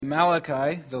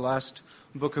Malachi, the last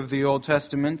book of the Old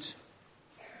Testament.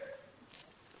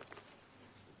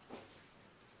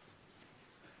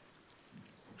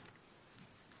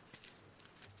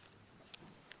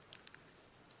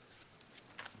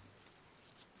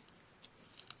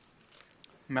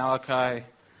 Malachi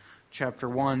chapter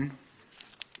 1.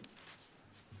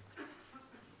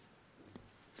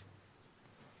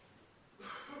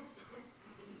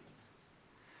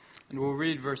 And we'll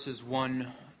read verses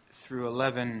 1 through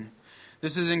 11.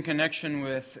 This is in connection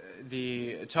with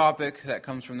the topic that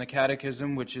comes from the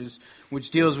Catechism,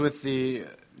 which deals with the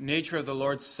nature of the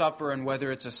Lord's Supper and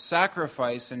whether it's a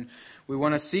sacrifice. And we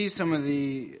want to see some of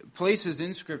the places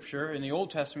in Scripture in the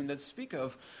Old Testament that speak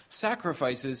of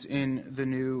sacrifices in the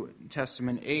New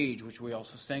Testament age, which we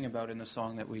also sang about in the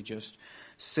song that we just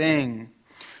sang.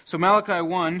 So Malachi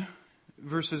 1,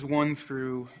 verses 1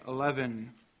 through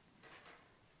 11.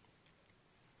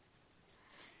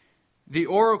 The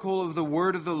oracle of the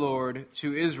word of the Lord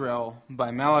to Israel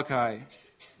by Malachi.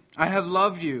 I have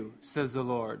loved you, says the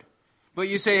Lord. But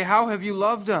you say, how have you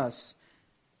loved us?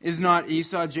 Is not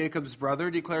Esau Jacob's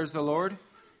brother, declares the Lord?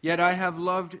 Yet I have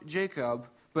loved Jacob,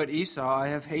 but Esau I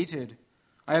have hated.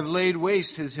 I have laid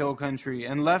waste his hill country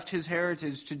and left his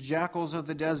heritage to jackals of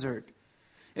the desert.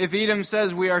 If Edom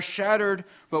says, we are shattered,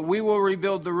 but we will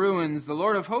rebuild the ruins, the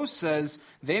Lord of hosts says,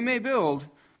 they may build,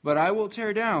 but I will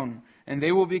tear down, and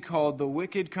they will be called the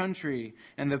wicked country,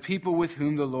 and the people with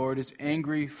whom the Lord is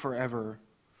angry forever.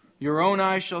 Your own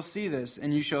eyes shall see this,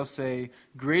 and you shall say,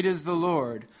 great is the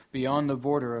Lord beyond the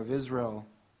border of Israel.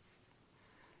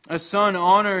 A son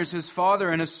honors his father,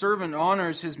 and a servant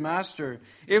honors his master.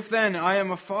 If then I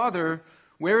am a father,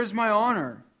 where is my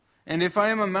honor? And if I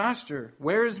am a master,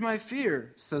 where is my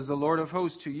fear? Says the Lord of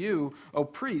hosts to you, O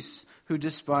priests who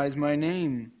despise my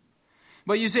name.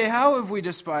 But you say, how have we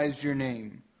despised your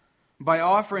name? By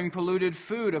offering polluted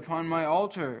food upon my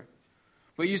altar.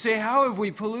 But you say, how have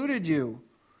we polluted you?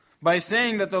 By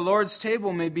saying that the Lord's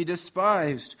table may be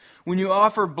despised. When you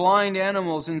offer blind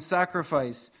animals in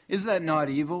sacrifice, is that not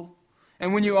evil?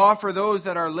 And when you offer those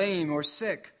that are lame or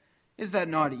sick, is that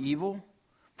not evil?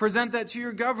 Present that to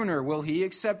your governor. Will he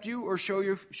accept you or show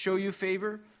you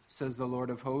favor? Says the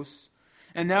Lord of hosts.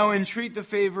 And now entreat the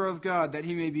favor of God, that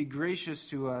he may be gracious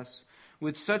to us.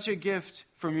 With such a gift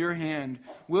from your hand,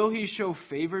 will he show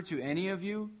favor to any of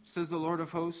you? Says the Lord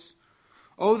of hosts.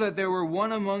 Oh, that there were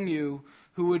one among you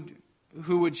who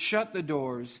would shut the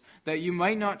doors, that you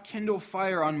might not kindle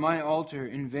fire on my altar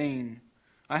in vain.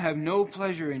 I have no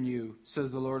pleasure in you, says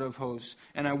the Lord of hosts,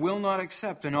 and I will not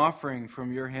accept an offering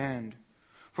from your hand.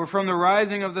 For from the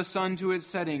rising of the sun to its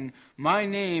setting, my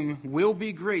name will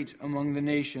be great among the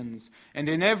nations, and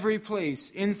in every place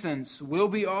incense will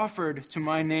be offered to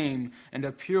my name, and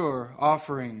a pure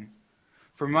offering.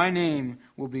 For my name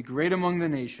will be great among the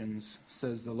nations,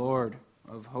 says the Lord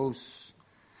of hosts.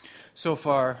 So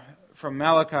far from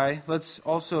Malachi, let's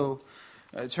also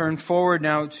turn forward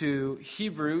now to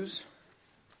Hebrews.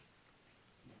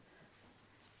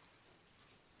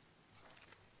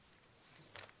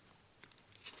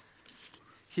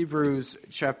 Hebrews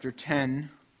chapter 10.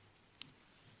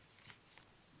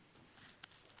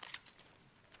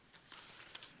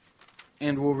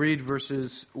 And we'll read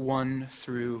verses 1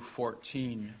 through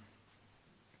 14.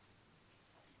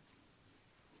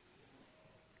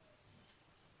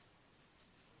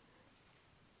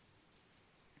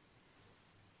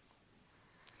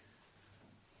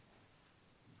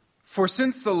 For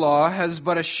since the law has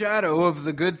but a shadow of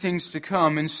the good things to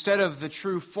come instead of the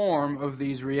true form of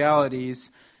these realities,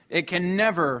 it can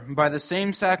never, by the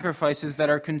same sacrifices that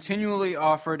are continually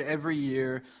offered every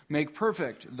year, make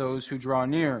perfect those who draw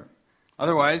near.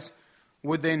 Otherwise,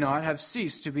 would they not have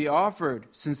ceased to be offered,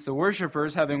 since the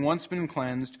worshippers, having once been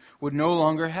cleansed, would no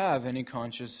longer have any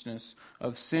consciousness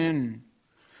of sin?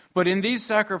 But in these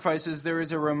sacrifices there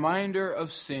is a reminder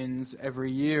of sins every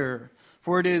year.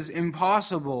 For it is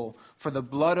impossible for the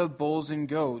blood of bulls and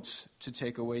goats to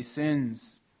take away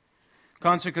sins.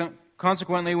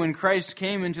 Consequently, when Christ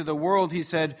came into the world, he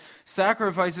said,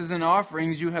 sacrifices and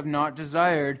offerings you have not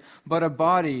desired, but a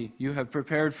body you have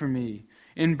prepared for me.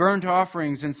 In burnt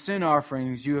offerings and sin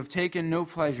offerings you have taken no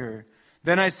pleasure.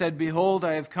 Then I said, behold,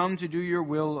 I have come to do your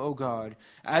will, O God,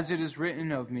 as it is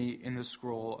written of me in the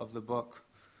scroll of the book.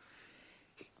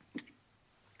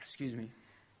 Excuse me.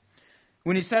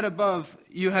 When he said above,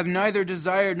 you have neither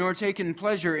desired nor taken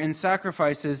pleasure in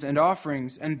sacrifices and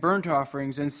offerings and burnt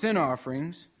offerings and sin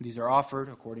offerings, these are offered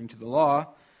according to the law,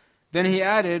 then he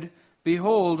added,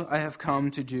 behold, I have come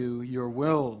to do your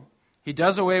will. He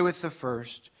does away with the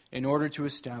first in order to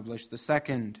establish the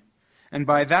second. And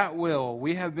by that will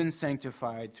we have been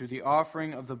sanctified through the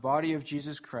offering of the body of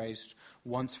Jesus Christ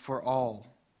once for all.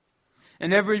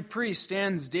 And every priest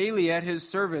stands daily at his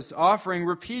service, offering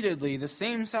repeatedly the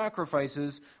same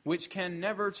sacrifices which can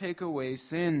never take away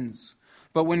sins.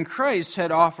 But when Christ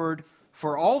had offered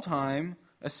for all time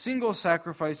a single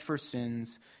sacrifice for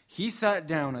sins, he sat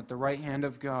down at the right hand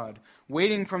of God,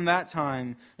 waiting from that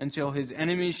time until his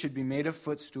enemies should be made a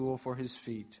footstool for his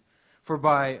feet. For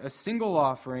by a single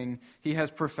offering he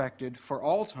has perfected for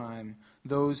all time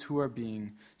those who are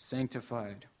being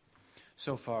sanctified.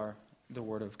 So far, the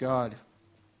word of God.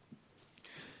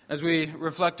 As we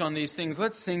reflect on these things,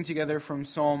 let's sing together from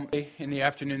Psalm 8. In the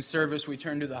afternoon service, we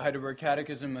turn to the Heidelberg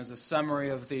Catechism as a summary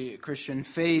of the Christian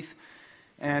faith.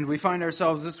 And we find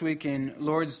ourselves this week in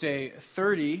Lord's Day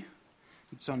 30.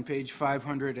 It's on page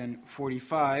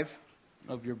 545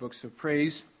 of your books of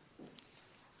praise.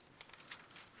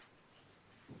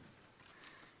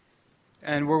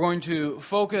 And we're going to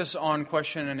focus on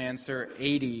question and answer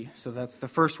 80. So that's the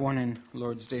first one in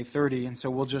Lord's Day 30. And so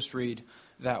we'll just read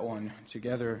that one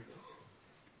together.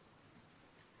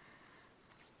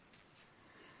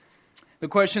 The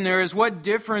question there is, what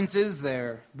difference is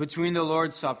there between the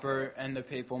Lord's Supper and the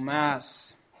Papal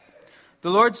Mass?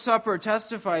 The Lord's Supper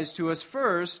testifies to us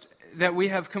first that we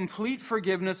have complete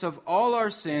forgiveness of all our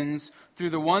sins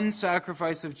through the one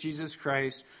sacrifice of Jesus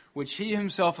Christ, which he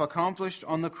himself accomplished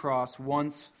on the cross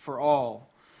once for all.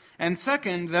 And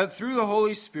second, that through the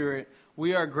Holy Spirit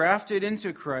we are grafted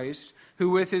into Christ,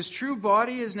 who with his true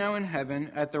body is now in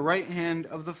heaven at the right hand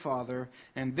of the Father,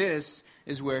 and this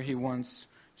is where he wants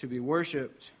to be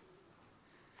worshipped.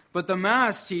 But the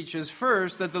Mass teaches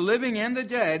first that the living and the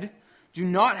dead do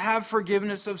not have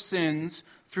forgiveness of sins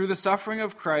through the suffering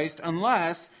of Christ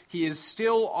unless he is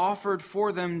still offered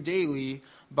for them daily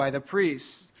by the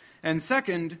priests. And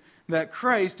second, that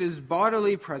Christ is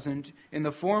bodily present in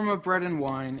the form of bread and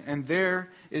wine, and there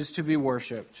is to be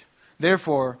worshipped.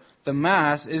 Therefore, the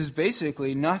Mass is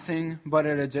basically nothing but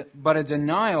a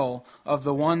denial of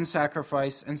the one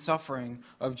sacrifice and suffering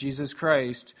of Jesus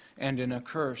Christ and an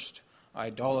accursed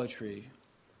idolatry.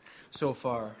 So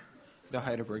far, the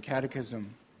Heidelberg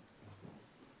Catechism.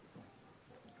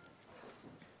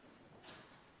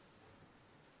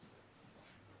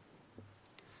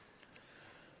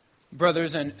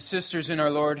 Brothers and sisters in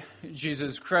our Lord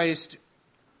Jesus Christ,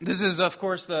 this is, of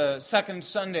course, the second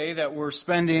Sunday that we're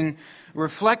spending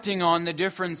reflecting on the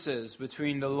differences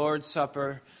between the Lord's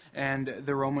Supper and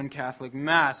the Roman Catholic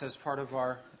Mass as part of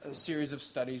our series of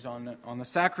studies on the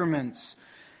sacraments.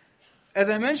 As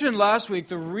I mentioned last week,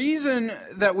 the reason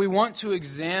that we want to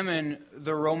examine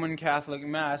the Roman Catholic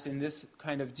Mass in this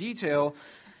kind of detail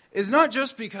is not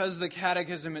just because the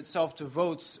Catechism itself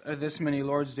devotes this many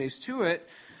Lord's Days to it,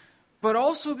 but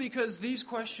also because these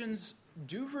questions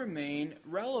do remain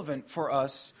relevant for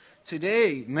us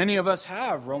today. Many of us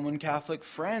have Roman Catholic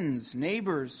friends,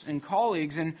 neighbors, and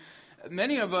colleagues, and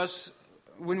many of us,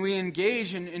 when we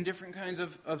engage in different kinds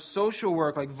of social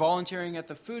work, like volunteering at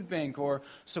the food bank or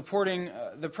supporting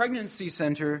the pregnancy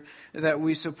center that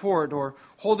we support, or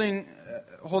holding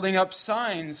up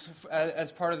signs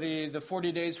as part of the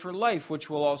 40 Days for Life, which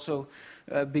will also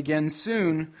begin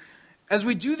soon. As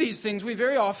we do these things, we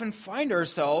very often find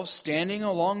ourselves standing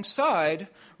alongside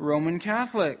Roman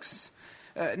Catholics.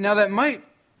 Now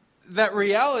that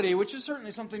reality, which is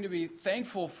certainly something to be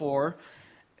thankful for,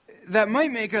 that might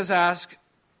make us ask,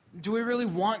 do we really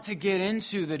want to get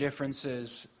into the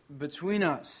differences between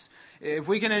us? If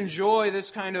we can enjoy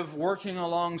this kind of working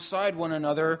alongside one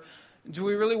another, do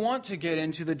we really want to get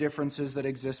into the differences that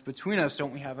exist between us?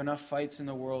 Don't we have enough fights in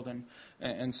the world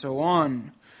and so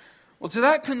on? Well, to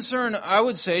that concern, I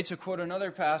would say, to quote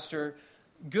another pastor,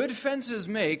 good fences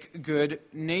make good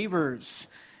neighbors.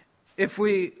 If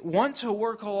we want to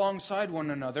work alongside one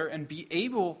another and be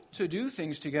able to do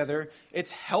things together,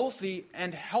 it's healthy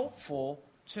and helpful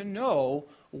to know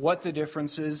what the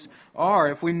differences are.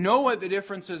 If we know what the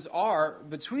differences are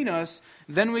between us,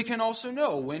 then we can also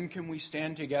know when can we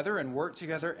stand together and work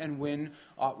together and when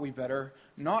ought we better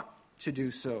not to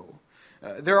do so.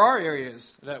 There are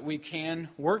areas that we can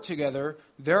work together.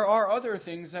 There are other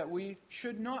things that we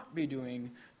should not be doing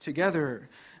together.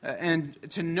 And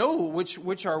to know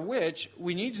which are which,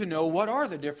 we need to know what are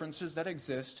the differences that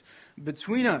exist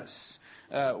between us.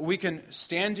 We can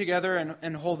stand together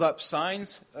and hold up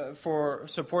signs for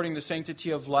supporting the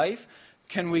sanctity of life.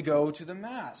 Can we go to the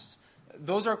Mass?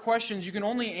 Those are questions you can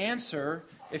only answer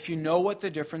if you know what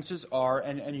the differences are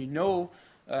and you know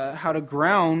how to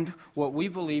ground what we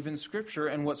believe in Scripture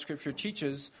and what Scripture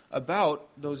teaches about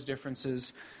those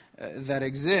differences that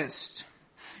exist.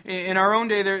 In our own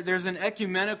day, there's an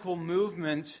ecumenical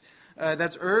movement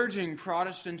that's urging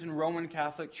Protestant and Roman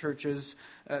Catholic churches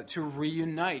to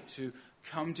reunite, to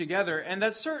come together. And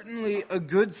that's certainly a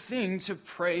good thing to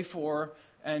pray for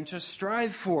and to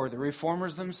strive for. The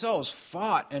Reformers themselves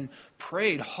fought and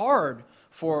prayed hard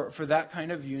for that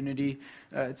kind of unity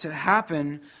to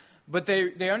happen. But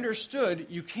they understood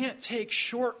you can't take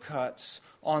shortcuts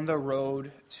on the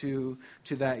road to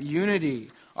that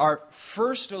unity. Our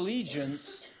first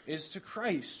allegiance is to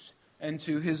Christ and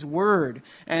to His Word.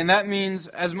 And that means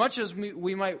as much as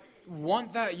we might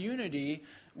want that unity,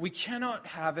 we cannot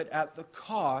have it at the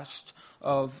cost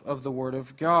of the Word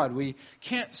of God. We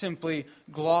can't simply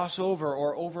gloss over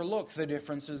or overlook the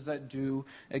differences that do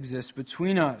exist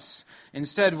between us.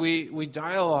 Instead, we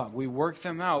dialogue, we work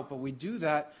them out, but we do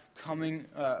that coming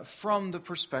from the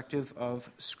perspective of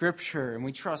Scripture. And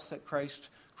we trust that Christ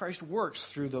works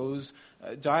through those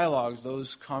dialogues,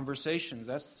 those conversations.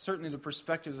 That's certainly the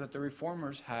perspective that the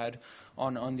Reformers had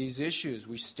on these issues.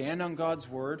 We stand on God's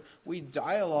Word, we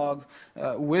dialogue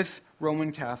with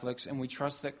Roman Catholics, and we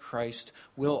trust that Christ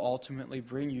will ultimately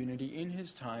bring unity in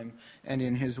His time and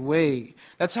in His way.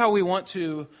 That's how we want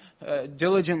to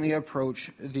diligently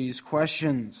approach these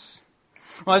questions.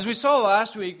 Well, as we saw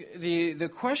last week, the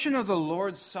question of the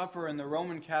Lord's Supper and the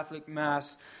Roman Catholic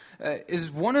Mass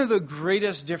is one of the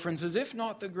greatest differences, if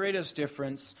not the greatest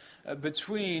difference,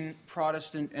 between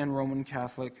Protestant and Roman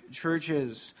Catholic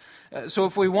churches. So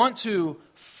if we want to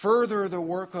further the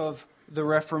work of the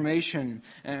Reformation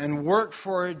and work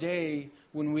for a day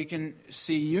when we can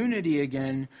see unity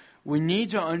again, we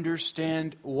need to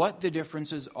understand what the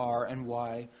differences are and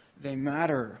why they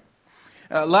matter.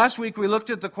 Last week we looked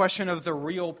at the question of the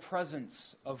real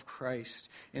presence of Christ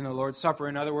in the Lord's Supper.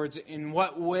 In other words, in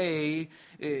what way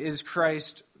is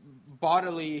Christ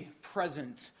bodily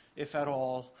present, if at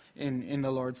all, in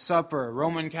the Lord's Supper?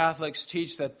 Roman Catholics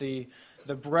teach that the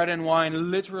bread and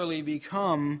wine literally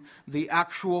become the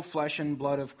actual flesh and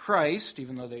blood of Christ,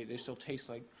 even though they still taste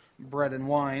like bread and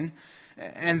wine.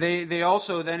 And they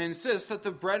also then insist that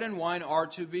the bread and wine are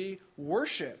to be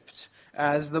worshipped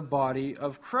as the body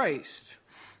of Christ.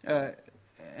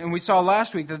 And we saw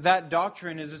last week that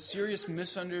doctrine is a serious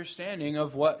misunderstanding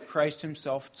of what Christ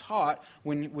Himself taught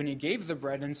when He gave the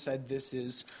bread and said, "This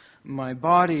is my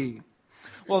body."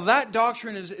 Well, that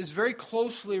doctrine is very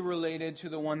closely related to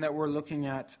the one that we're looking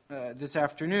at this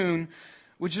afternoon,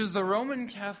 which is the Roman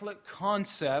Catholic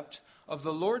concept of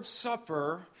the Lord's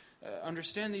Supper,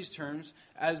 understand these terms,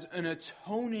 as an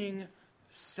atoning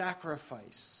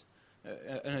sacrifice.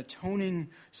 An atoning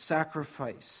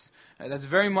sacrifice. That's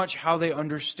very much how they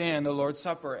understand the Lord's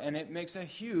Supper, and it makes a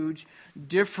huge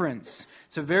difference.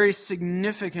 It's a very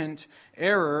significant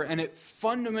error, and it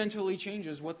fundamentally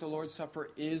changes what the Lord's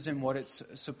Supper is and what it's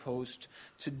supposed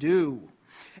to do.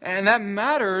 And that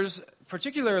matters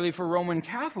particularly for Roman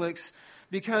Catholics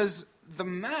because the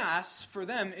Mass, for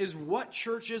them, is what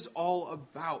church is all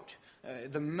about.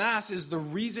 The Mass is the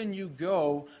reason you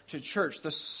go to church. The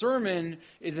sermon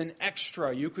is an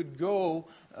extra. You could go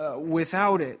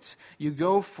without it. You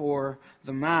go for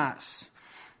the Mass.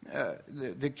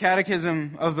 The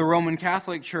Catechism of the Roman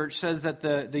Catholic Church says that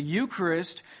the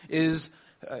Eucharist is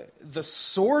the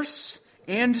source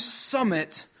and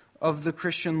summit of the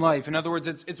Christian life. In other words,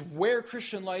 it's where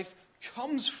Christian life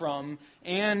comes from,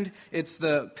 and it's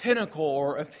the pinnacle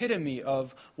or epitome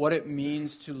of what it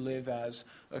means to live as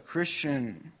a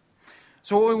Christian.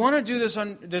 So what we want to do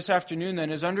this afternoon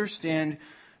then is understand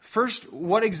first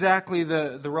what exactly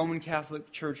the Roman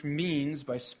Catholic Church means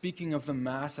by speaking of the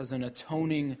Mass as an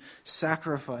atoning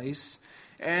sacrifice,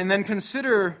 and then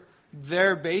consider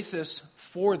their basis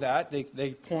for that.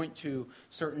 They point to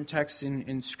certain texts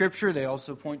in Scripture. They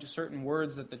also point to certain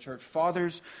words that the Church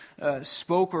Fathers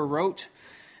spoke or wrote.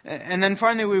 And then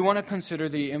finally, we want to consider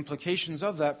the implications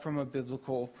of that from a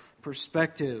biblical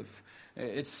perspective.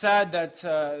 It's sad that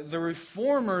the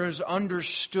Reformers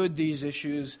understood these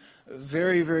issues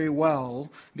very, very well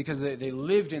because they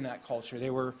lived in that culture. They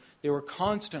were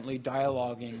constantly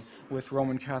dialoguing with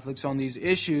Roman Catholics on these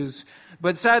issues.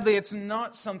 But sadly, it's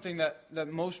not something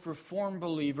that most Reformed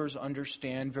believers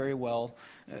understand very well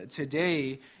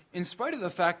today, in spite of the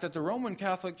fact that the Roman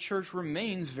Catholic Church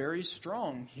remains very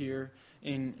strong here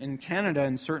in Canada,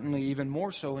 and certainly even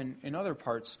more so in other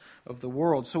parts of the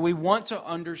world. So we want to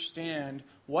understand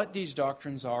what these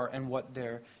doctrines are and what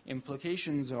their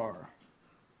implications are.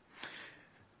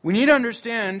 We need to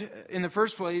understand, in the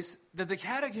first place, that the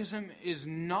Catechism is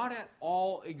not at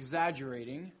all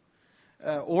exaggerating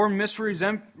or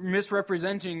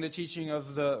misrepresenting the teaching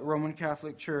of the Roman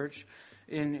Catholic Church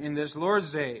in this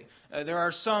Lord's Day. There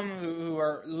are some who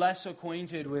are less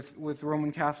acquainted with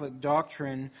Roman Catholic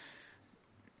doctrine,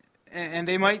 And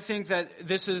they might think that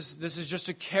this is just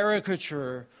a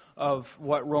caricature of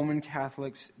what Roman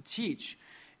Catholics teach.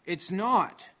 It's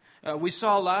not. We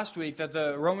saw last week that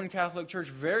the Roman Catholic Church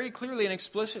very clearly and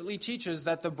explicitly teaches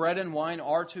that the bread and wine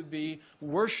are to be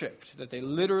worshipped, that they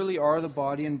literally are the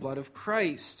body and blood of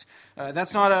Christ.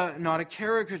 That's not a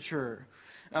caricature.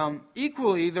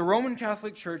 Equally, the Roman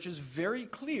Catholic Church is very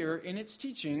clear in its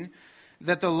teaching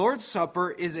that the Lord's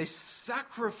Supper is a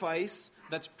sacrifice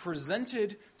that's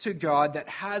presented to God that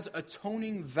has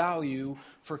atoning value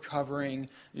for covering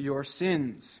your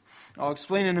sins. I'll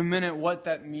explain in a minute what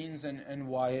that means and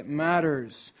why it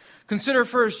matters. Consider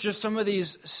first just some of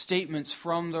these statements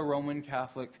from the Roman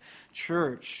Catholic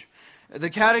Church. The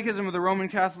Catechism of the Roman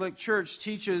Catholic Church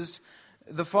teaches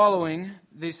the following.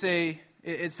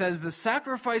 It says, the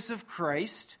sacrifice of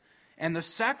Christ and the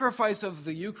sacrifice of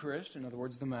the Eucharist, in other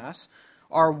words, the Mass,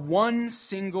 are one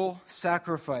single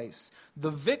sacrifice.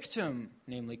 The victim,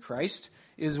 namely Christ,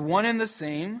 is one and the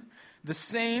same. The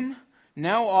same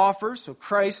now offers, so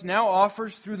Christ now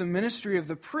offers through the ministry of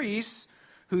the priests,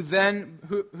 who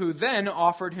then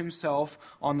offered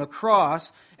himself on the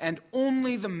cross, and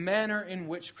only the manner in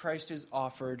which Christ is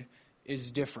offered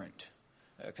is different.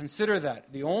 Consider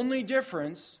that. The only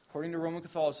difference, according to Roman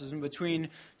Catholicism, between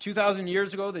 2,000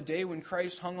 years ago, the day when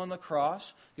Christ hung on the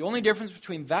cross, the only difference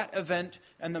between that event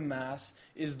and the Mass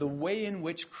is the way in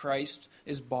which Christ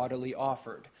is bodily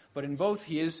offered. But in both,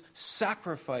 he is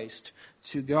sacrificed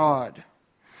to God.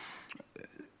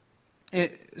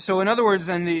 So in other words,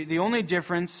 then, the only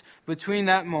difference between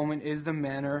that moment is the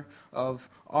manner of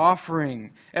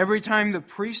offering. Every time the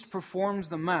priest performs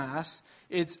the Mass,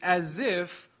 it's as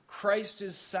if Christ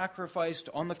is sacrificed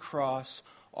on the cross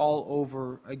all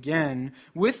over again,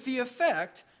 with the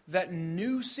effect that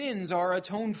new sins are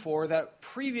atoned for that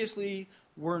previously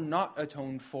were not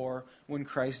atoned for when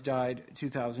Christ died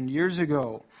 2,000 years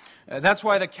ago. That's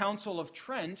why the Council of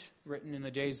Trent, written in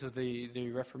the days of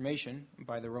the Reformation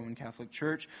by the Roman Catholic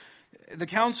Church, the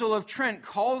Council of Trent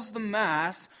calls the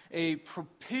Mass a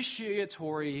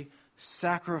propitiatory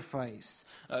sacrifice.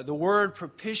 The word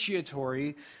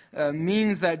propitiatory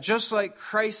means that just like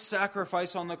Christ's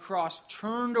sacrifice on the cross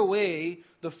turned away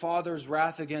the Father's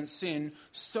wrath against sin,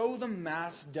 so the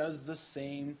Mass does the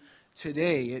same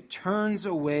today. It turns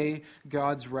away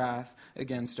God's wrath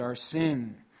against our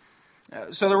sin.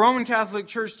 So the Roman Catholic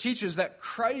Church teaches that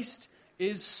Christ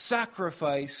is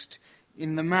sacrificed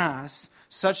in the Mass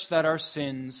such that our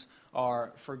sins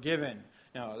are forgiven.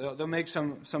 Now, they'll make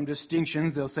some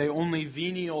distinctions. They'll say only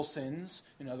venial sins,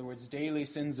 in other words, daily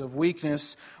sins of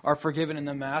weakness, are forgiven in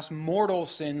the Mass. Mortal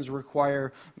sins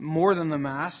require more than the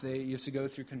Mass. You have to go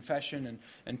through confession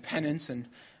and penance, and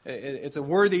it's a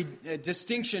worthy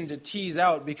distinction to tease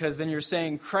out, because then you're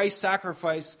saying Christ's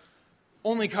sacrifice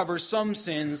only covers some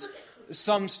sins,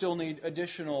 some still need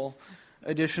additional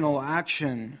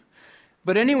action.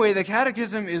 But anyway, the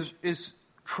Catechism is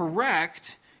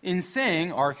correct in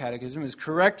saying, our Catechism is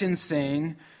correct in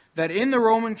saying, that in the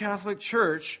Roman Catholic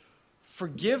Church,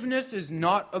 forgiveness is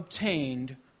not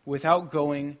obtained without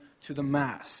going to the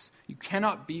Mass. You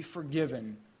cannot be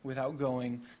forgiven without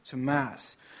going to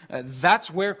Mass.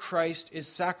 That's where Christ is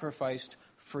sacrificed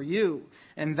for you.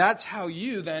 And that's how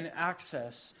you then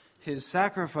access his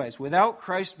sacrifice. Without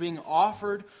Christ being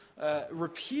offered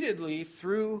repeatedly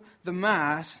through the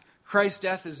Mass, Christ's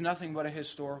death is nothing but a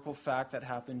historical fact that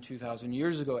happened 2,000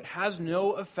 years ago. It has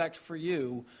no effect for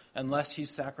you unless he's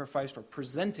sacrificed or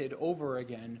presented over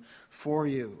again for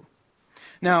you.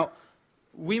 Now,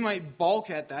 we might balk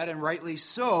at that, and rightly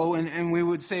so, and we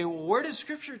would say, well, where does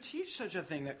Scripture teach such a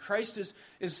thing, that Christ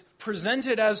is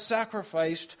presented as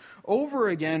sacrificed over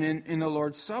again in the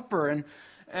Lord's Supper?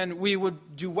 And we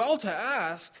would do well to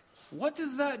ask, what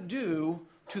does that do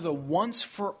to the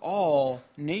once-for-all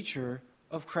nature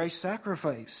of Christ's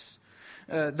sacrifice?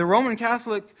 The Roman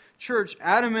Catholic Church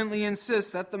adamantly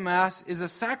insists that the Mass is a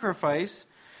sacrifice.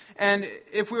 And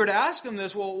if we were to ask them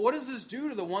this, well, what does this do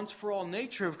to the once-for-all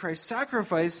nature of Christ's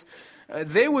sacrifice?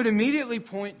 They would immediately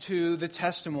point to the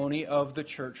testimony of the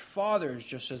Church Fathers,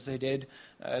 just as they did,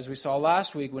 as we saw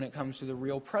last week, when it comes to the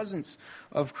real presence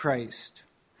of Christ.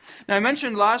 Now, I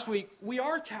mentioned last week, we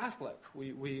are Catholic.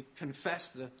 We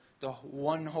confess the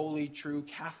one holy, true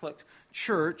Catholic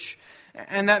Church.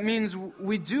 And that means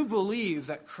we do believe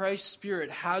that Christ's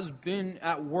Spirit has been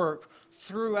at work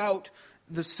throughout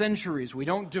the centuries. We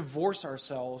don't divorce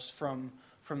ourselves from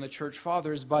the Church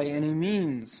Fathers by any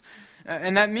means.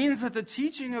 And that means that the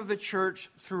teaching of the Church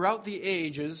throughout the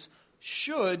ages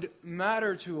should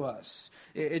matter to us.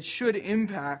 It should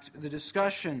impact the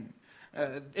discussion.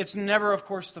 It's never, of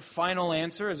course, the final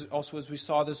answer, as we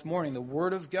saw this morning. The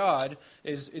Word of God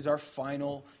is our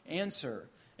final answer.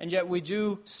 And yet we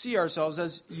do see ourselves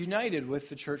as united with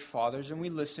the church fathers, and we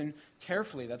listen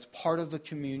carefully. That's part of the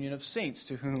communion of saints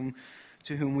to whom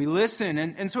we listen.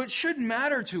 And so it should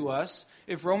matter to us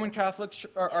if Roman Catholics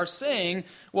are saying,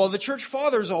 well, the church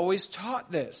fathers always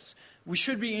taught this. We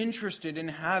should be interested in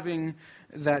having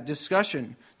that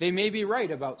discussion. They may be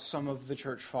right about some of the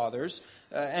church fathers,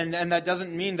 and that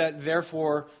doesn't mean that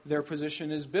therefore their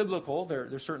position is biblical.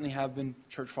 There certainly have been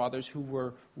church fathers who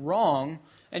were wrong,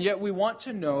 and yet we want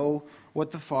to know what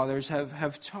the fathers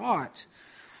have taught.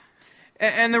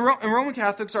 And Roman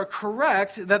Catholics are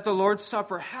correct that the Lord's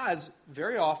Supper has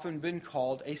very often been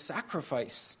called a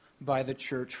sacrifice by the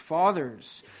church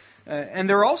fathers. And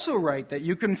they're also right that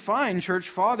you can find church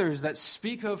fathers that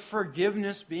speak of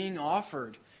forgiveness being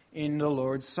offered in the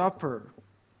Lord's Supper.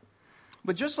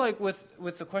 But just like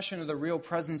with the question of the real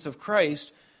presence of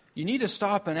Christ, you need to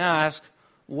stop and ask,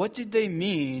 what did they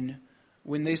mean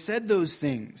when they said those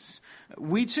things?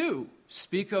 We too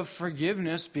speak of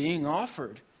forgiveness being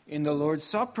offered in the Lord's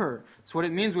Supper. It's what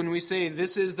it means when we say,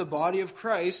 this is the body of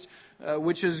Christ,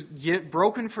 which is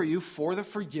broken for you for the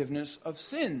forgiveness of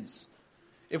sins.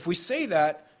 If we say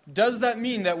that, does that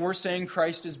mean that we're saying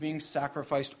Christ is being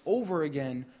sacrificed over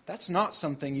again? That's not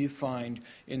something you find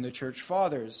in the church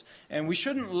fathers. And we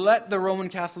shouldn't let the Roman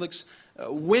Catholics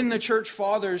win the church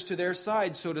fathers to their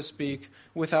side, so to speak,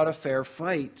 without a fair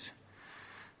fight.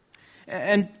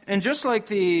 And just like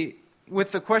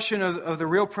with the question of the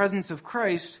real presence of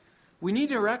Christ, we need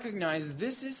to recognize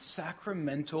this is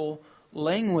sacramental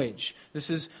language. This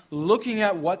is looking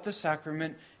at what the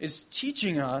sacrament is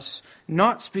teaching us,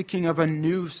 not speaking of a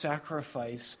new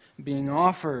sacrifice being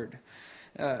offered.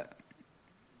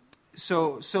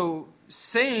 So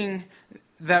saying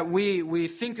that we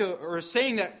think or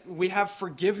saying that we have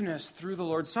forgiveness through the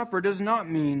Lord's Supper does not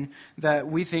mean that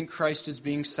we think Christ is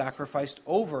being sacrificed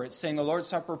over. It's saying the Lord's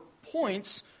Supper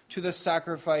points to the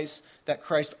sacrifice that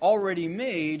Christ already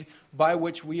made, by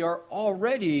which we are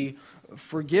already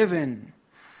forgiven.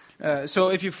 So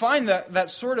if you find that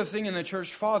sort of thing in the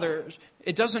church fathers,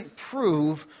 it doesn't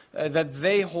prove that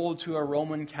they hold to a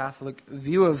Roman Catholic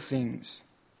view of things.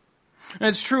 And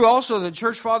it's true also that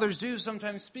church fathers do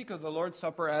sometimes speak of the Lord's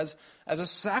Supper as a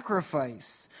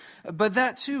sacrifice. But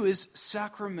that too is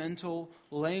sacramental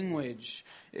language.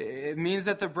 It means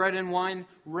that the bread and wine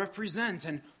represent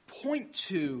and point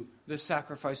to the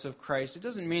sacrifice of Christ. It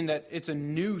doesn't mean that it's a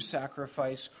new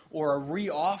sacrifice or a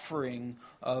re-offering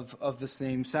of the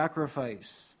same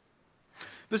sacrifice.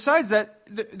 Besides that,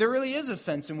 there really is a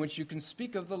sense in which you can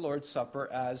speak of the Lord's Supper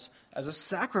as a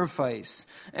sacrifice.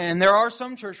 And there are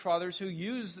some church fathers who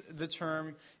use the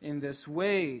term in this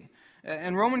way.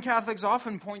 And Roman Catholics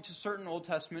often point to certain Old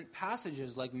Testament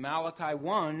passages like Malachi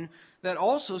 1 that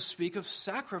also speak of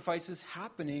sacrifices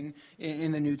happening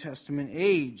in the New Testament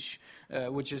age,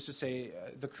 which is to say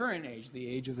the current age, the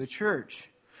age of the church.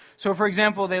 So, for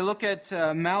example, they look at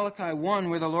Malachi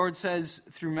 1 where the Lord says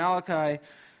through Malachi,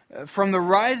 "From the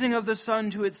rising of the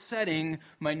sun to its setting,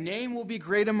 my name will be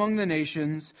great among the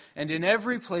nations, and in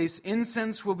every place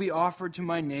incense will be offered to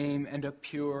my name and a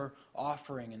pure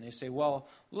offering." And they say, well,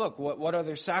 look, what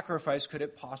other sacrifice could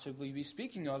it possibly be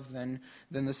speaking of than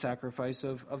the sacrifice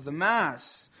of the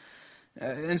Mass?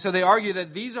 And so they argue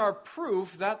that these are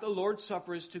proof that the Lord's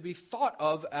Supper is to be thought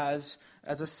of as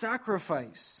a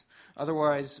sacrifice.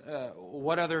 Otherwise,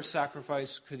 what other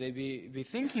sacrifice could they be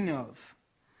thinking of?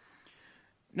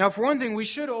 Now, for one thing, we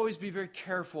should always be very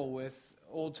careful with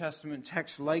Old Testament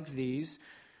texts like these,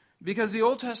 because the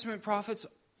Old Testament prophets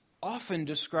often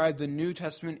describe the New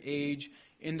Testament age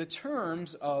in the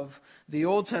terms of the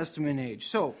Old Testament age.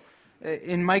 So,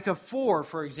 in Micah 4,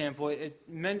 for example,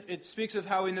 it speaks of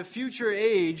how in the future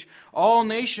age, all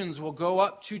nations will go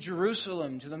up to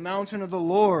Jerusalem, to the mountain of the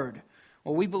Lord.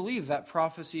 Well, we believe that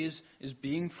prophecy is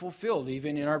being fulfilled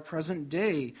even in our present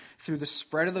day through the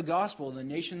spread of the gospel, the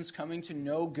nations coming to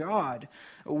know God.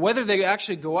 Whether they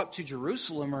actually go up to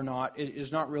Jerusalem or not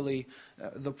is not really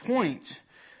the point.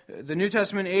 The New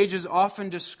Testament age is often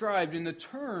described in the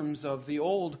terms of the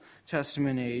Old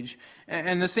Testament age.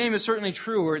 And the same is certainly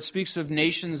true where it speaks of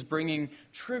nations bringing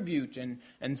tribute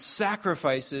and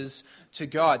sacrifices to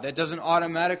God. That doesn't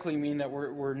automatically mean that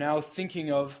we're now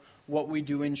thinking of what we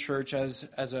do in church as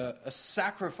a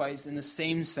sacrifice in the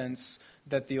same sense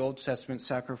that the Old Testament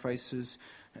sacrifices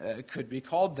could be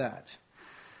called that.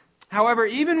 However,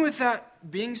 even with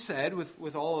that being said,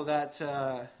 with all of that,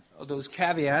 those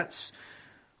caveats,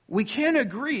 we can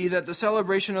agree that the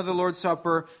celebration of the Lord's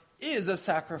Supper is a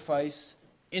sacrifice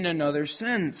in another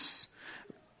sense.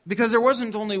 Because there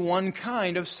wasn't only one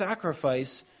kind of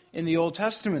sacrifice in the Old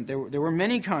Testament. There were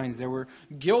many kinds. There were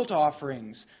guilt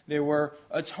offerings. There were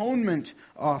atonement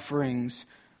offerings.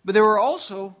 But there were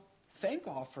also thank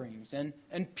offerings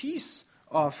and peace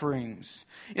offerings.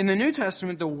 In the New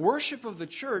Testament, the worship of the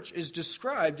church is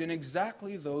described in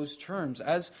exactly those terms,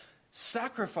 as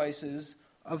sacrifices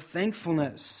of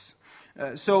thankfulness.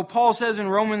 So Paul says in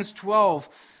Romans 12,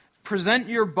 present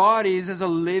your bodies as a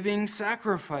living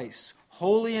sacrifice,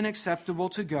 holy and acceptable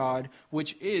to God,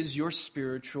 which is your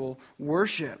spiritual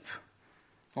worship.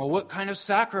 Well, what kind of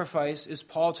sacrifice is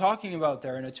Paul talking about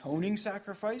there? An atoning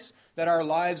sacrifice, that our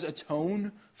lives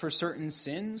atone for certain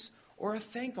sins? Or a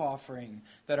thank offering,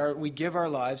 that we give our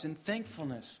lives in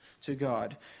thankfulness to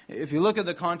God? If you look at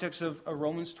the context of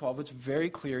Romans 12, it's very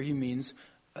clear he means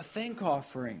a thank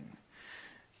offering.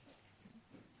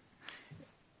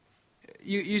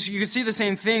 You can see the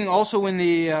same thing also when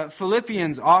the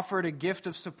Philippians offered a gift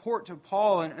of support to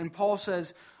Paul. And Paul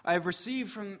says, I have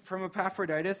received from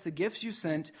Epaphroditus the gifts you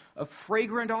sent, a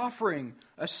fragrant offering,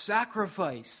 a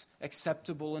sacrifice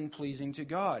acceptable and pleasing to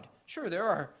God. Sure, there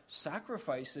are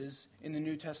sacrifices in the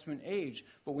New Testament age,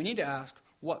 but we need to ask,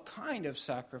 what kind of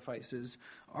sacrifices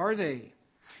are they?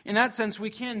 In that sense, we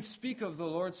can speak of the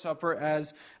Lord's Supper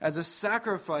as a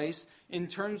sacrifice in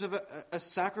terms of a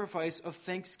sacrifice of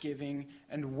thanksgiving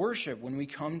and worship. When we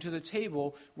come to the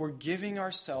table, we're giving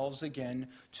ourselves again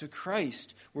to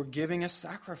Christ. We're giving a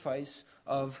sacrifice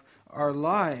of our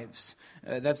lives.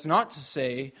 That's not to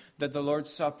say that the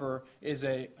Lord's Supper is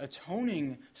an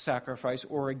atoning sacrifice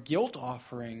or a guilt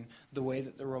offering, the way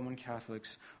that the Roman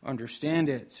Catholics understand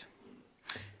it.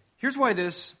 Here's why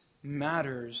this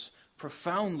matters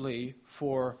profoundly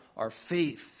for our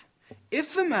faith.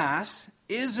 If the Mass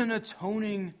is an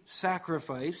atoning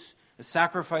sacrifice, a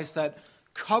sacrifice that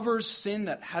covers sin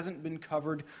that hasn't been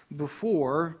covered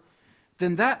before,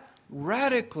 then that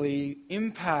radically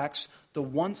impacts the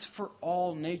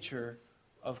once-for-all nature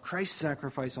of Christ's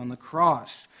sacrifice on the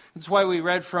cross. That's why we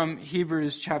read from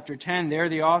Hebrews chapter 10. There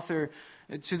the author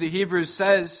to the Hebrews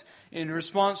says, in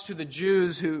response to the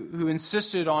Jews who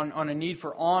insisted on a need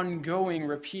for ongoing,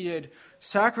 repeated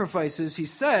sacrifices, he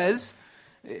says,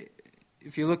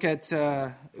 if you look at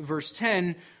verse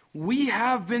 10, we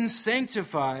have been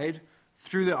sanctified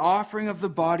through the offering of the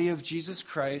body of Jesus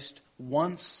Christ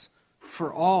once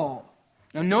for all.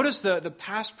 Now notice the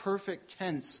past perfect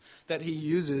tense that he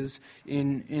uses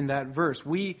in that verse.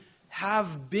 We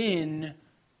have been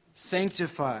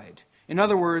sanctified. In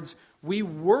other words, we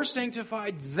were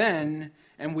sanctified then,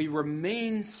 and we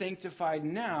remain sanctified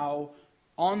now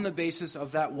on the basis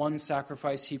of that one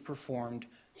sacrifice he performed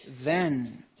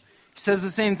then. He says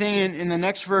the same thing in the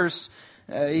next verse.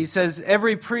 He says,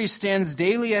 every priest stands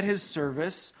daily at his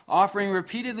service, offering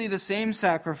repeatedly the same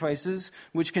sacrifices,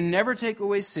 which can never take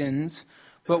away sins.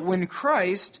 But when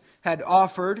Christ had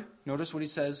offered, notice what he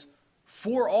says,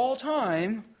 for all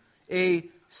time, a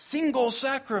single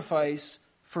sacrifice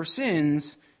for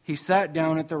sins, he sat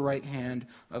down at the right hand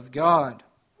of God.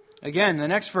 Again, the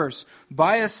next verse.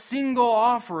 By a single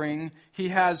offering, he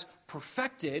has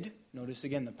perfected, notice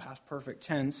again the past perfect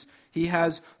tense, he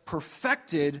has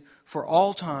perfected for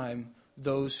all time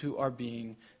those who are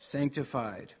being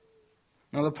sanctified.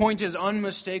 Now the point is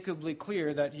unmistakably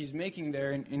clear that he's making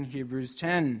there in Hebrews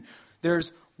 10.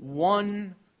 There's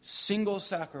one single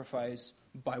sacrifice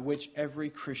by which every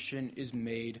Christian is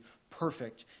made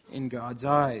perfect in God's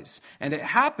eyes. And it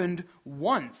happened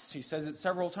once. He says it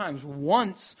several times.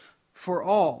 Once for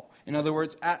all. In other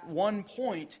words, at one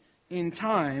point in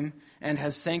time, and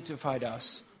has sanctified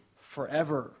us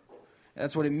forever.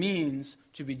 That's what it means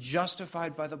to be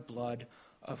justified by the blood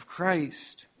of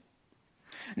Christ.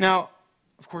 Now,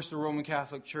 of course, the Roman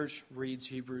Catholic Church reads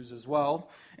Hebrews as well.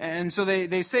 And so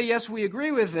they say, yes, we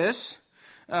agree with this.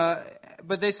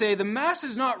 But they say the Mass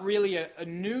is not really a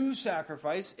new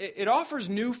sacrifice. It offers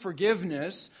new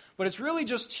forgiveness, but it's really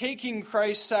just taking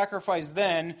Christ's sacrifice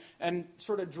then and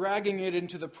sort of dragging it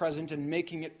into the present and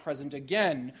making it present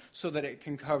again so that it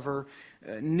can cover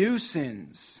new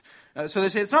sins. So they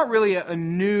say it's not really a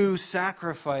new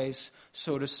sacrifice,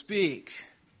 so to speak.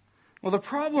 Well, the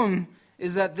problem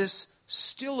is that this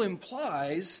still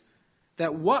implies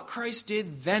that what Christ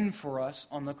did then for us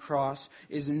on the cross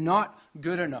is not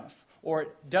good enough, or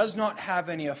it does not have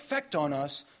any effect on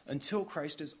us until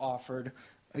Christ is offered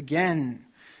again.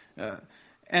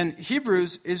 And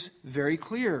Hebrews is very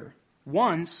clear.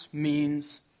 Once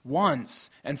means once,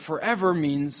 and forever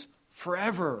means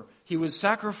forever. He was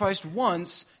sacrificed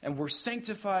once, and we're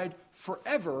sanctified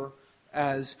forever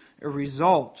as a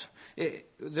result.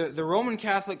 The Roman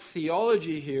Catholic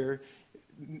theology here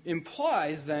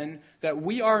implies then that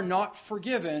we are not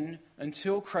forgiven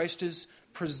until Christ is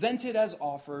presented as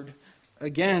offered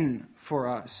again for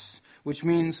us, which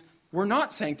means we're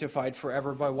not sanctified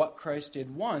forever by what Christ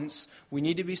did once. We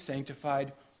need to be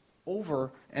sanctified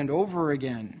over and over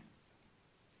again.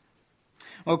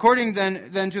 Well, according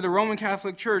then to the Roman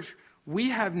Catholic Church, we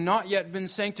have not yet been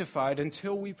sanctified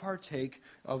until we partake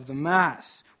of the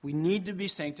Mass. We need to be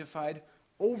sanctified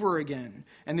over again.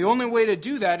 And the only way to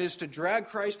do that is to drag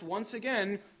Christ once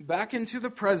again back into the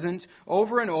present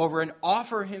over and over and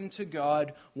offer him to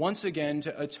God once again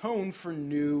to atone for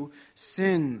new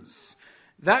sins.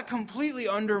 That completely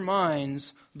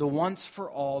undermines the once for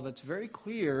all that's very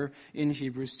clear in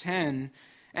Hebrews 10.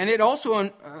 And it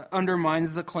also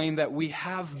undermines the claim that we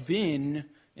have been,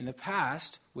 in the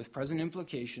past, with present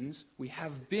implications, we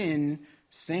have been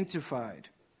sanctified.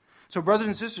 So brothers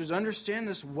and sisters, understand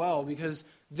this well, because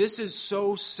this is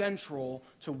so central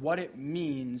to what it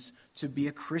means to be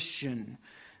a Christian.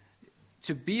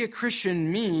 To be a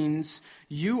Christian means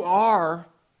you are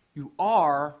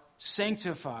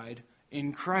sanctified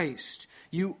in Christ.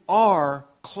 You are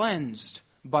cleansed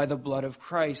by the blood of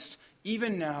Christ,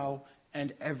 even now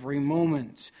and every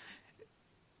moment.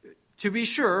 To be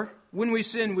sure, when we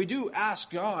sin, we do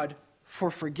ask God for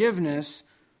forgiveness,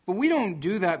 but we don't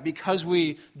do that because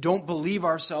we don't believe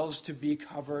ourselves to be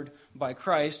covered by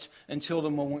Christ until the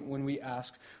moment when we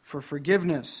ask for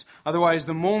forgiveness. Otherwise,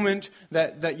 the moment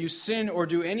that you sin or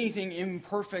do anything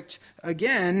imperfect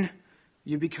again,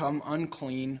 you become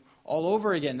unclean all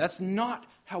over again. That's not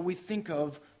how we think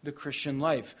of the Christian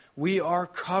life. We are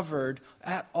covered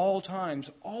at all times,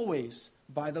 always,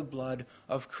 by the blood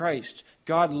of Christ.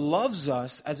 God loves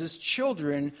us as his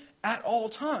children at all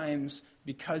times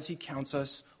because he counts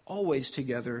us always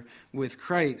together with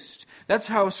Christ. That's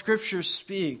how Scripture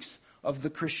speaks of the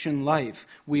Christian life.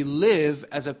 We live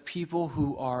as a people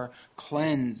who are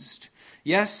cleansed.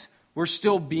 Yes, we're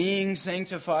still being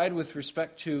sanctified with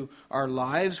respect to our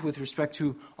lives, with respect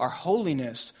to our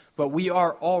holiness, but we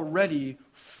are already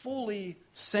fully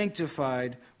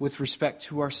sanctified with respect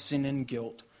to our sin and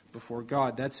guilt before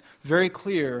God. That's very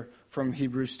clear from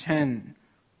Hebrews 10.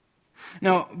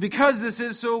 Now, because this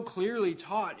is so clearly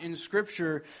taught in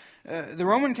Scripture, the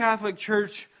Roman Catholic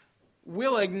Church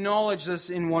will acknowledge this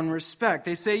in one respect.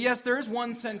 They say, yes, there is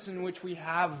one sense in which we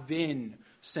have been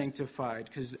sanctified,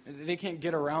 because they can't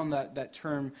get around that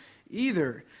term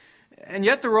either. And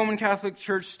yet the Roman Catholic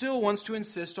Church still wants to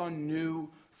insist on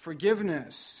new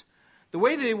forgiveness. The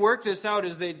way they work this out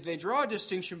is they draw a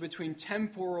distinction between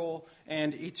temporal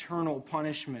and eternal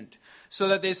punishment. So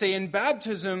that they say in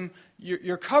baptism,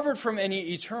 you're covered from any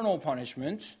eternal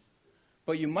punishment,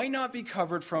 but you might not be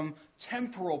covered from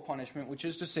temporal punishment, which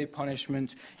is to say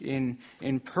punishment in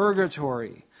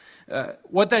purgatory.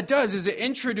 What that does is it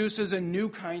introduces a new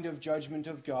kind of judgment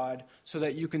of God so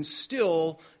that you can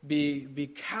still be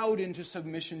cowed into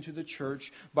submission to the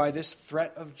church by this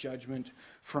threat of judgment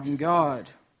from God.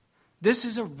 This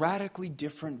is a radically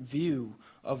different view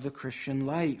of the Christian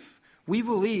life. We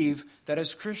believe that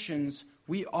as Christians,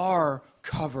 we are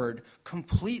covered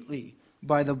completely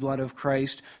by the blood of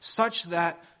Christ, such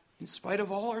that, in spite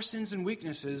of all our sins and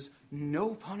weaknesses,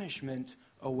 no punishment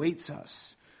awaits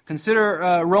us.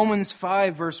 Consider Romans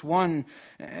 5, verse 1,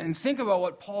 and think about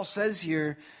what Paul says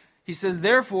here. He says,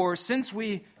 therefore, since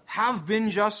we have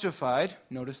been justified,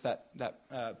 notice that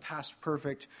past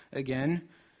perfect again,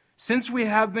 since we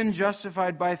have been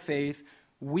justified by faith,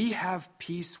 we have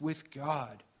peace with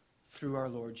God through our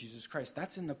Lord Jesus Christ.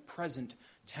 That's in the present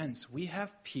tense. We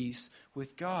have peace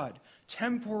with God.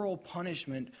 Temporal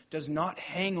punishment does not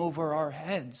hang over our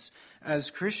heads as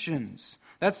Christians.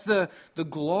 That's the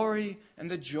glory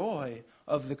and the joy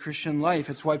of the Christian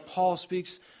life. It's why Paul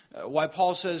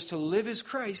says to live is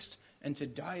Christ and to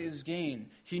die is gain.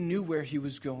 He knew where he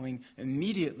was going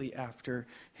immediately after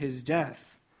his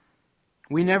death.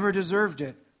 We never deserved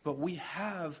it, but we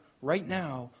have right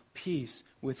now peace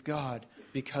with God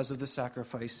because of the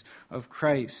sacrifice of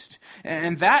Christ.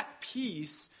 And that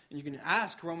peace, and you can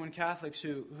ask Roman Catholics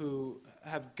who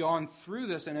have gone through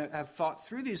this and have thought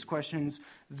through these questions,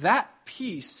 that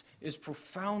peace is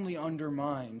profoundly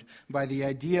undermined by the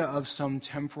idea of some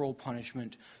temporal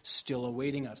punishment still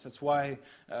awaiting us. That's why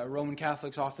Roman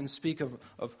Catholics often speak of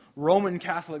Roman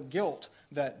Catholic guilt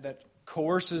that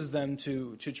coerces them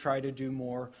to try to do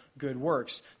more good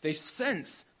works. They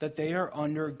sense that they are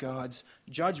under God's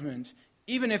judgment.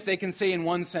 Even if they can say in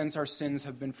one sense our sins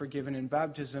have been forgiven in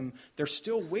baptism, they're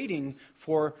still waiting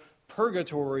for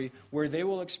purgatory, where they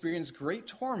will experience great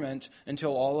torment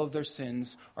until all of their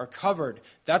sins are covered.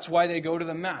 That's why they go to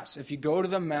the Mass. If you go to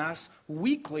the Mass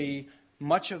weekly,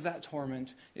 much of that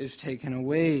torment is taken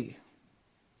away.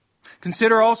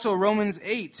 Consider also Romans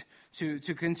 8 to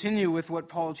continue with what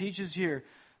Paul teaches here.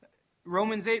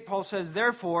 Romans 8, Paul says,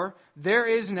 "Therefore, there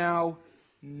is now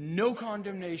no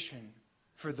condemnation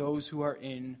for those who are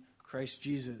in Christ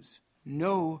Jesus."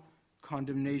 No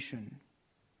condemnation.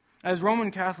 As Roman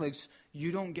Catholics,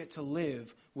 you don't get to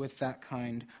live with that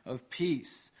kind of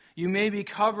peace. You may be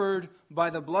covered by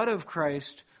the blood of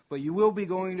Christ, but you will be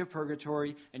going to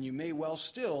purgatory, and you may well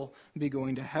still be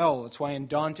going to hell. That's why in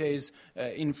Dante's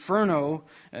Inferno,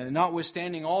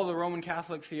 notwithstanding all the Roman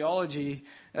Catholic theology,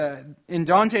 in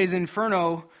Dante's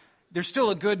Inferno, there's still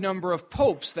a good number of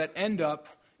popes that end up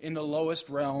in the lowest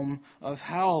realm of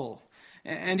hell.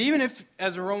 And even if,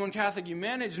 as a Roman Catholic, you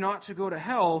manage not to go to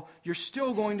hell, you're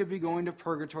still going to be going to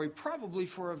purgatory, probably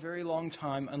for a very long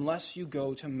time, unless you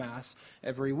go to Mass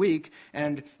every week.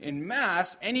 And in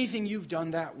Mass, anything you've done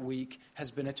that week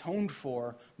has been atoned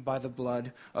for by the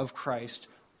blood of Christ,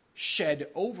 shed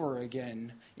over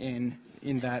again in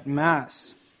that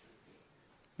Mass.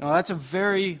 Now, that's a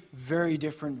very, very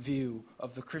different view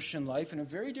of the Christian life and a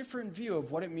very different view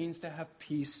of what it means to have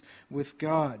peace with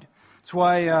God. That's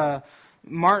why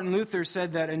Martin Luther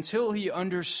said that until he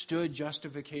understood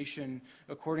justification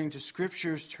according to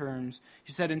Scripture's terms,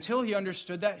 he said until he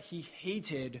understood that, he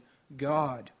hated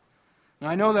God. Now,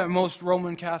 I know that most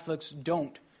Roman Catholics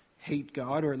don't hate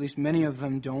God, or at least many of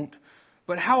them don't.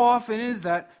 But how often is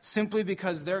that simply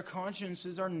because their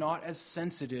consciences are not as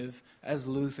sensitive as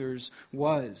Luther's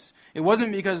was? It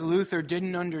wasn't because Luther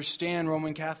didn't understand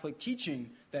Roman Catholic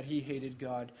teaching that he hated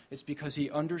God. It's because he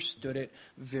understood it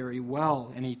very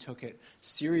well and he took it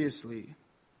seriously.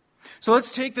 So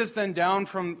let's take this then down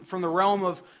from the realm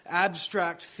of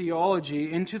abstract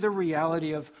theology into the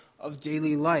reality of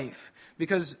daily life.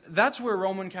 Because that's where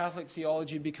Roman Catholic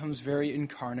theology becomes very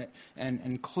incarnate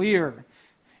and clear.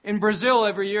 In Brazil,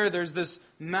 every year, there's this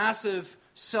massive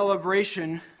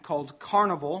celebration called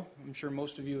Carnival. I'm sure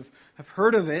most of you have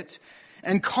heard of it.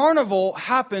 And Carnival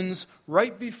happens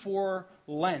right before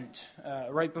Lent,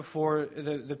 right before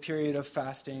the period of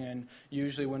fasting, and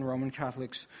usually when Roman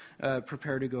Catholics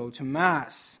prepare to go to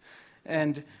Mass.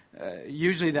 And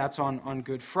usually that's on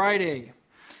Good Friday.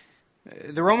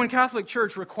 The Roman Catholic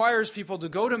Church requires people to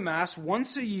go to Mass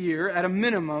once a year at a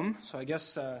minimum. So I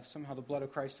guess somehow the blood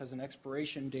of Christ has an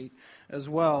expiration date as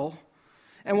well.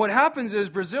 And what happens is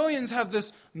Brazilians have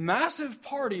this massive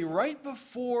party right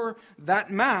before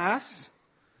that Mass.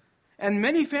 And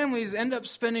many families end up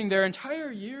spending their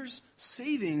entire year's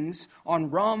savings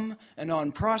on rum and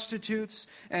on prostitutes.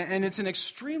 And it's an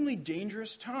extremely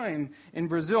dangerous time in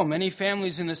Brazil. Many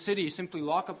families in the city simply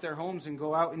lock up their homes and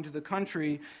go out into the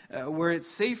country where it's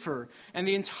safer. And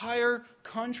the entire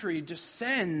country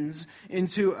descends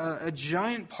into a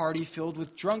giant party filled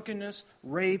with drunkenness,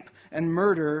 rape, and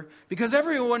murder. Because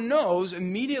everyone knows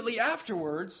immediately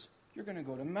afterwards, you're going to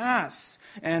go to Mass.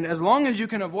 And as long as you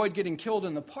can avoid getting killed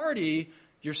in the party,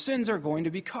 your sins are going to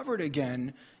be covered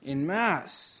again in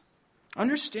Mass.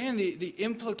 Understand the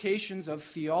implications of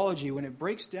theology when it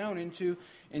breaks down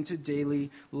into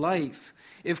daily life.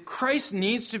 If Christ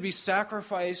needs to be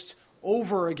sacrificed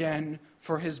over again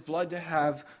for his blood to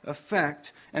have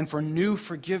effect and for new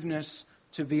forgiveness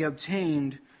to be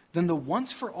obtained, then the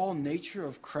once-for-all nature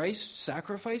of Christ's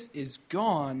sacrifice is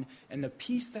gone, and the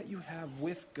peace that you have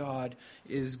with God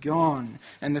is gone.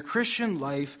 And the Christian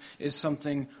life is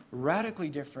something radically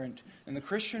different, and the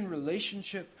Christian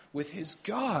relationship with his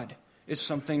God is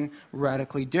something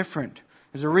radically different.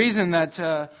 There's a reason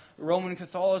that Roman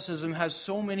Catholicism has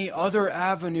so many other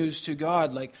avenues to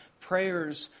God, like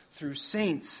prayers through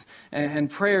saints and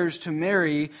prayers to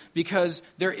Mary, because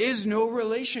there is no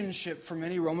relationship for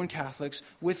many Roman Catholics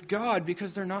with God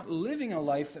because they're not living a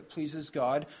life that pleases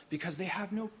God, because they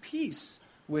have no peace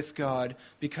with God,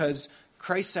 because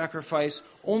Christ's sacrifice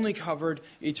only covered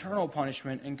eternal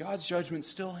punishment, and God's judgment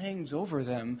still hangs over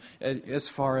them as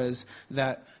far as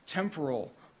that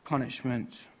temporal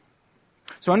punishment.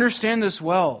 So understand this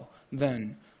well,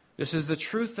 then. This is the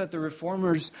truth that the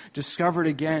Reformers discovered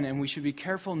again, and we should be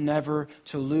careful never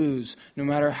to lose. No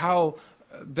matter how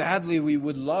badly we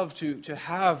would love to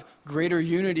have greater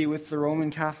unity with the Roman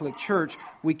Catholic Church,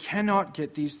 we cannot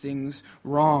get these things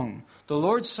wrong. The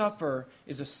Lord's Supper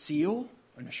is a seal,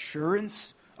 an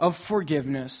assurance of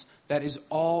forgiveness that is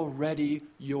already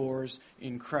yours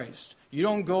in Christ. You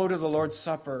don't go to the Lord's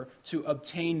Supper to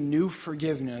obtain new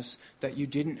forgiveness that you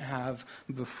didn't have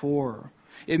before.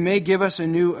 It may give us a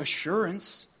new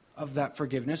assurance of that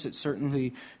forgiveness. It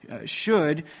certainly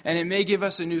should. And it may give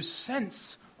us a new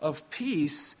sense of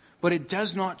peace, but it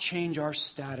does not change our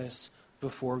status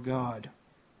before God.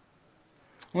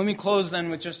 Let me close then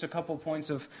with just a couple points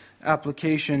of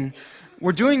application.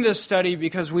 We're doing this study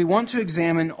because we want to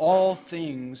examine all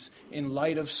things in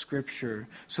light of Scripture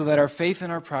so that our faith and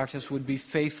our practice would be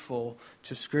faithful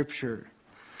to Scripture.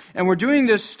 And we're doing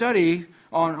this study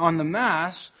on the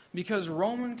Mass because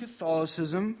Roman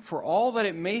Catholicism, for all that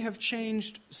it may have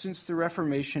changed since the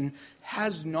Reformation,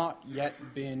 has not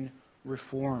yet been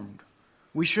reformed.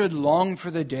 We should long for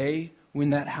the day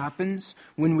when that happens,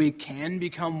 when we can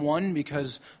become one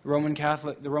because the Roman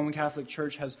Catholic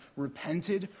Church has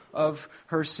repented of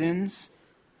her sins.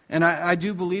 And I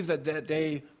do believe that that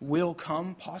day will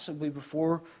come, possibly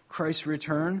before Christ's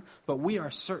return, but we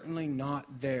are certainly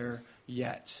not there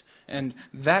yet. And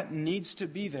that needs to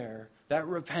be there. That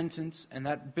repentance and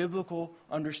that biblical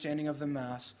understanding of the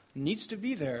Mass needs to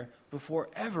be there before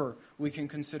ever we can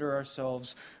consider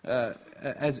ourselves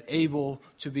as able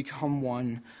to become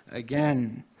one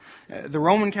again. The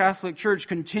Roman Catholic Church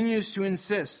continues to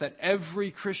insist that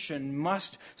every Christian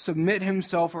must submit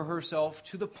himself or herself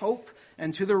to the Pope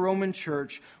and to the Roman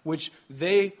Church, which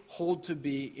they hold to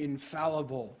be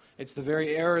infallible. It's the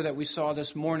very error that we saw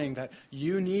this morning, that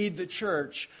you need the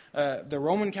Church, the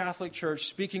Roman Catholic Church,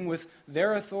 speaking with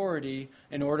their authority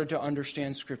in order to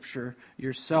understand Scripture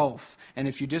yourself. And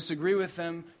if you disagree with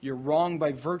them, you're wrong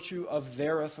by virtue of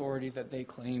their authority that they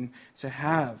claim to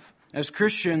have. As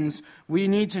Christians, we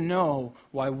need to know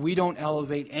why we don't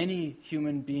elevate any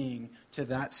human being to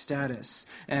that status.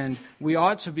 And we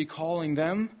ought to be calling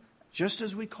them, just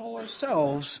as we call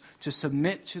ourselves, to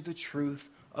submit to the truth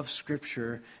of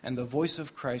Scripture and the voice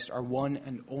of Christ, our one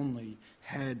and only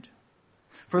head.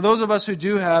 For those of us who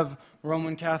do have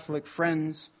Roman Catholic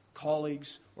friends,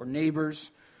 colleagues, or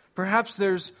neighbors, perhaps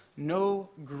there's no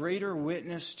greater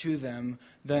witness to them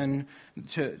than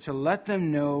to let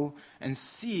them know and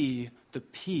see the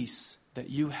peace that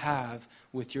you have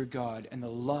with your God and the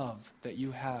love that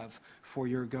you have for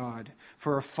your God.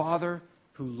 For a Father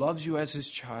who loves you as his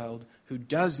child, who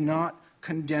does not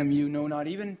condemn you, no, not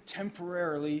even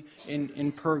temporarily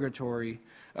in purgatory.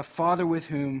 A Father with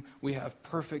whom we have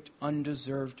perfect,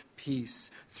 undeserved peace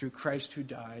through Christ who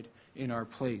died in our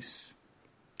place.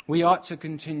 We ought to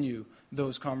continue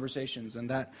those conversations and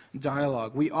that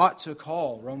dialogue. We ought to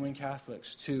call Roman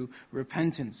Catholics to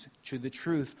repentance, to the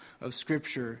truth of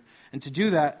Scripture. And to do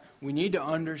that, we need to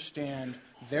understand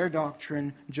their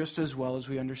doctrine just as well as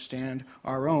we understand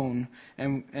our own.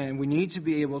 And we need to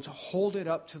be able to hold it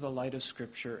up to the light of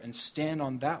Scripture and stand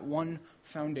on that one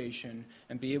foundation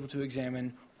and be able to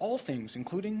examine all things,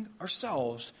 including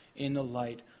ourselves, in the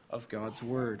light of God's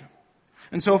Word.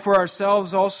 And so for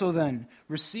ourselves also then,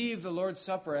 receive the Lord's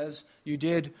Supper as you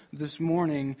did this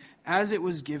morning, as it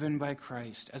was given by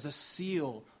Christ, as a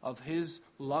seal of his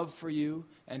love for you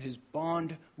and his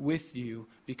bond with you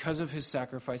because of his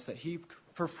sacrifice that he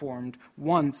performed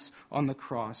once on the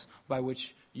cross, by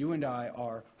which you and I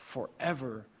are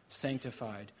forever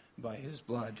sanctified by his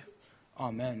blood.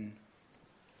 Amen.